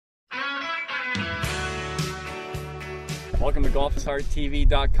Welcome to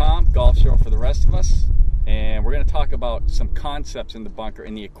golfishearttv.com, golf show for the rest of us, and we're going to talk about some concepts in the bunker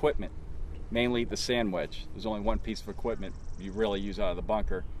and the equipment, mainly the sand wedge. There's only one piece of equipment you really use out of the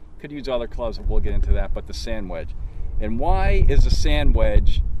bunker. Could use other clubs, but we'll get into that, but the sand wedge. And why is the sand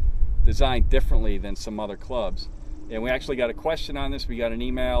wedge designed differently than some other clubs? And we actually got a question on this. We got an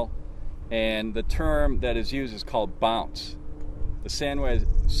email, and the term that is used is called bounce. The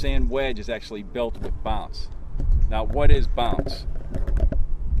sand wedge is actually built with bounce. Now, what is bounce?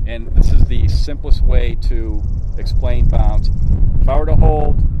 And this is the simplest way to explain bounce. If I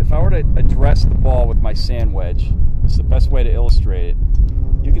were to address the ball with my sand wedge, this is the best way to illustrate it.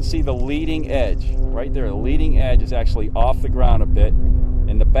 You can see the leading edge right there. The leading edge is actually off the ground a bit,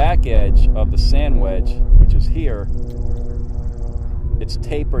 and the back edge of the sand wedge, which is here, it's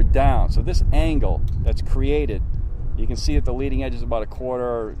tapered down. So this angle that's created, you can see that the leading edge is about a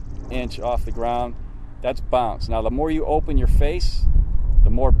 1/4 inch off the ground. That's bounce. Now, the more you open your face, the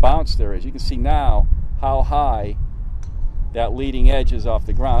more bounce there is. You can see now how high that leading edge is off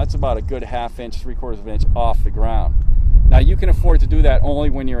the ground. That's about a good 1/2 inch, 3/4 of an inch off the ground. Now, you can afford to do that only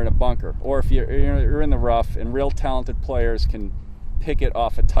when you're in a bunker, or if you're in the rough, and real talented players can pick it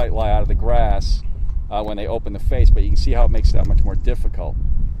off a tight lie out of the grass when they open the face, but you can see how it makes it that much more difficult.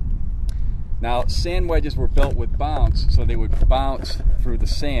 Now, sand wedges were built with bounce, so they would bounce through the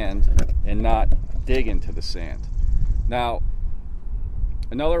sand and not dig into the sand. Now,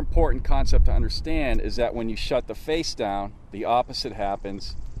 another important concept to understand is that when you shut the face down, the opposite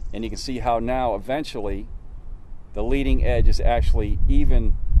happens, and you can see how now eventually the leading edge is actually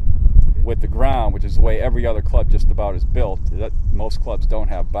even with the ground, which is the way every other club just about is built. Most clubs don't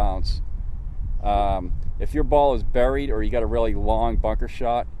have bounce. If your ball is buried or you got a really long bunker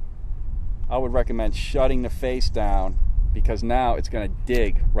shot, I would recommend shutting the face down, because now it's going to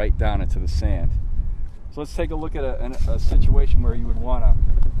dig right down into the sand. So let's take a look at a situation where you would want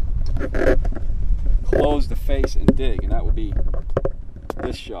to close the face and dig, and that would be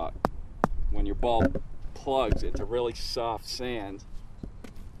this shot. When your ball plugs into really soft sand.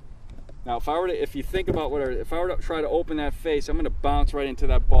 Now, if you think about if I were to try to open that face, I'm going to bounce right into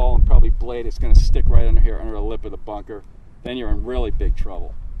that ball and probably blade. It's going to stick right under here, under the lip of the bunker. Then you're in really big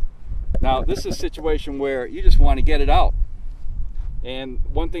trouble. Now, this is a situation where you just want to get it out. And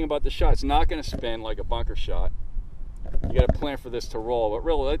one thing about the shot, it's not going to spin like a bunker shot. You got to plan for this to roll. But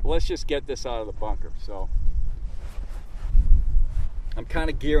really, let's just get this out of the bunker. So I'm kind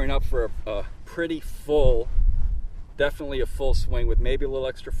of gearing up for a pretty full, definitely a full swing with maybe a little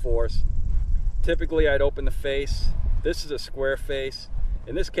extra force. Typically, I'd open the face. This is a square face.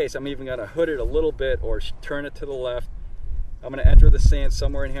 In this case, I'm even going to hood it a little bit or turn it to the left. I'm going to enter the sand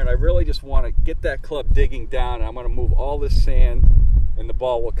somewhere in here, and I really just want to get that club digging down, and I'm going to move all this sand, and the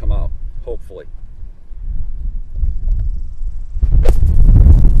ball will come out, hopefully.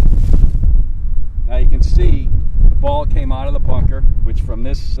 Now you can see the ball came out of the bunker, which from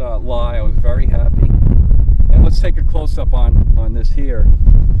this lie I was very happy. And let's take a close-up on this here,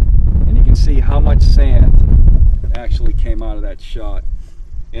 and you can see how much sand actually came out of that shot.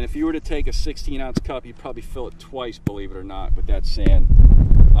 And if you were to take a 16-ounce cup, you'd probably fill it twice, believe it or not, with that sand.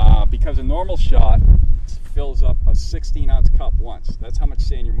 Because a normal shot fills up a 16-ounce cup once. That's how much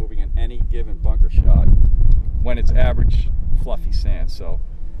sand you're moving in any given bunker shot when it's average fluffy sand. So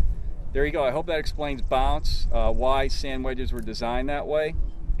there you go. I hope that explains bounce, why sand wedges were designed that way,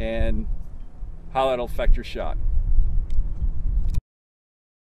 and how that'll affect your shot.